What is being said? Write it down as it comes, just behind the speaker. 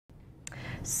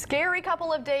Scary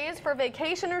couple of days for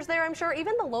vacationers there, I'm sure,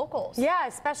 even the locals. Yeah,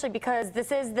 especially because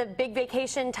this is the big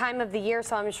vacation time of the year,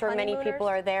 so I'm sure many people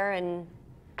are there. And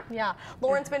yeah.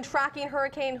 Lauren's been tracking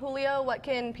Hurricane Julio. What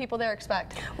can people there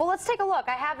expect? Well, let's take a look.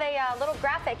 I have a little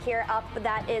graphic here up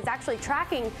that is actually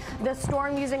tracking the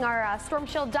storm using our Storm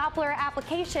Shield Doppler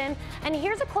application. And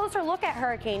here's a closer look at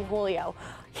Hurricane Julio.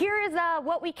 Here is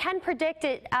what we can predict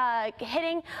it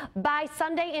hitting by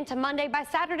Sunday into Monday. By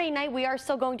Saturday night, we are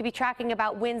still going to be tracking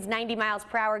about winds 90 miles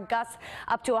per hour, gusts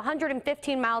up to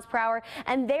 115 miles per hour.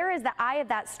 And there is the eye of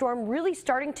that storm really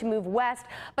starting to move west,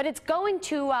 but it's going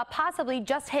to possibly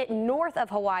just hit north of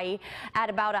Hawaii at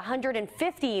about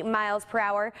 150 miles per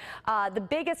hour. The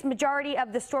biggest majority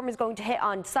of the storm is going to hit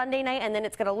on Sunday night, and then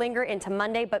it's going to linger into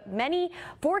Monday. But many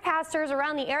forecasters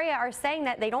around the area are saying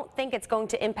that they don't think it's going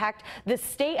to impact the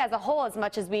state as a whole as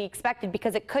much as we expected,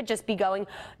 because it could just be going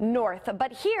north.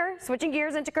 But here, switching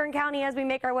gears into Kern County as we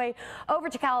make our way over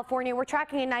to California, we're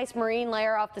tracking a nice marine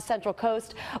layer off the central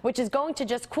coast, which is going to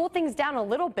just cool things down a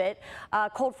little bit.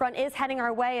 Cold front is heading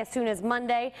our way as soon as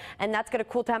Monday, and that's going to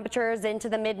cool temperatures into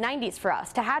the mid-90s for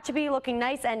us. Tehachapi looking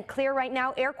nice and clear right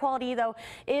now. Air quality, though,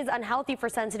 is unhealthy for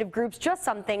sensitive groups, just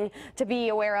something to be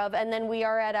aware of. And then we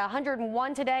are at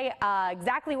 101 today,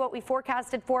 exactly what we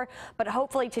forecasted for, but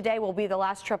hopefully today will be the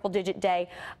last triple-digit day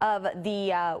of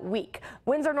the week.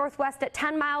 Winds are northwest at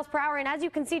 10 miles per hour, and as you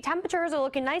can see, temperatures are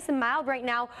looking nice and mild right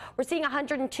now. We're seeing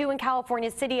 102 in California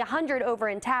City, 100 over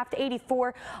in Taft,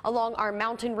 84 along our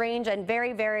mountain range, and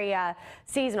very, very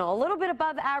seasonal. A little bit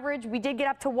above average. We did get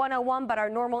up to 101, but our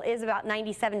normal is about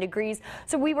 97 degrees,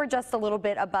 so we were just a little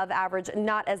bit above average,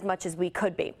 not as much as we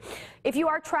could be. If you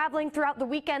are traveling throughout the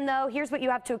weekend, though, here's what you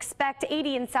have to expect.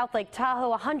 80 in South Lake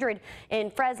Tahoe, 100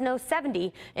 in Fresno,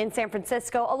 70 in San Francisco.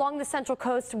 Along the central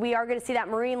coast, we are going to see that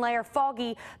marine layer,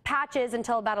 foggy patches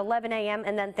until about 11 a.m.,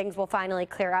 and then things will finally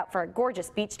clear out for a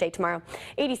gorgeous beach day tomorrow.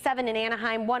 87 in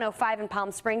Anaheim, 105 in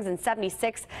Palm Springs, and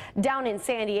 76 down in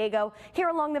San Diego. Here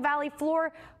along the valley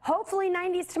floor, hopefully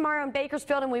 90s tomorrow in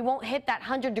Bakersfield, and we won't hit that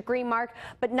 100-degree mark,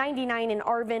 but 99 in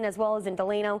Arvin as well as in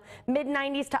Delano.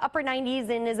 Mid-90s to upper 90s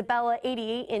in Isabella,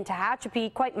 88 in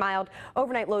Tehachapi, quite mild.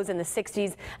 Overnight lows in the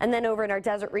 60s. And then over in our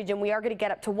desert region, we are going to get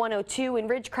up to 102 in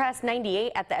Ridgecrest,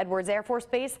 98 at the Edwards Air Force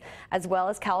Base, as well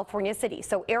as California City.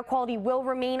 So air quality will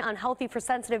remain unhealthy for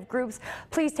sensitive groups.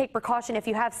 Please take precaution if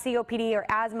you have COPD or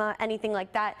asthma, anything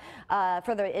like that,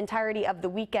 for the entirety of the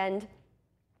weekend.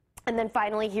 And then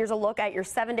finally, here's a look at your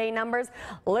 7-day numbers.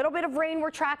 A little bit of rain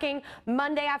we're tracking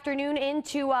Monday afternoon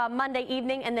into Monday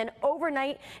evening, and then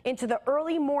overnight into the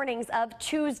early mornings of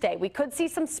Tuesday. We could see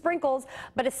some sprinkles,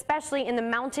 but especially in the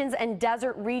mountains and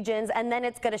desert regions, and then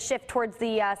it's going to shift towards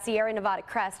the Sierra Nevada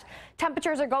crest.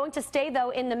 Temperatures are going to stay, though,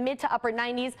 in the mid to upper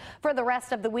 90s for the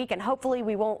rest of the week, and hopefully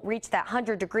we won't reach that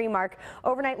 100-degree mark.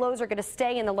 Overnight lows are going to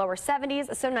stay in the lower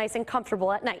 70s, so nice and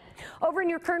comfortable at night. Over in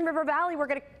your Kern River Valley, we're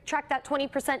going to track that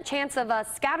 20% chance of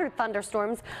scattered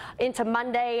thunderstorms into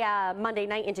Monday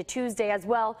night into Tuesday as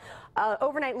well.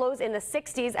 Overnight lows in the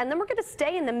 60s, and then we're going to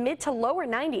stay in the mid to lower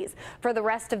 90s for the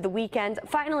rest of the weekend.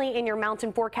 Finally, in your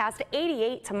mountain forecast,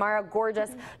 88 tomorrow,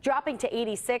 gorgeous, dropping to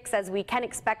 86 as we can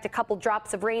expect a couple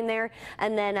drops of rain there.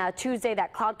 And then Tuesday,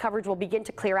 that cloud coverage will begin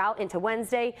to clear out into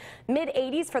Wednesday. Mid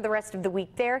 80s for the rest of the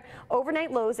week there.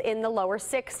 Overnight lows in the lower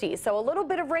 60s. So a little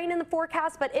bit of rain in the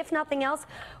forecast, but if nothing else,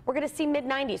 we're going to see mid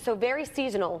 90s. So very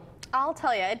seasonal. I'll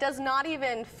tell you, it does not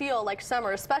even feel like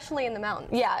summer, especially in the mountains.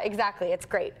 Yeah, exactly. It's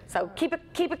great. So keep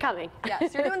it coming.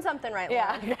 Yes, you're doing something right,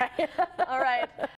 Lauren. Yeah. All right.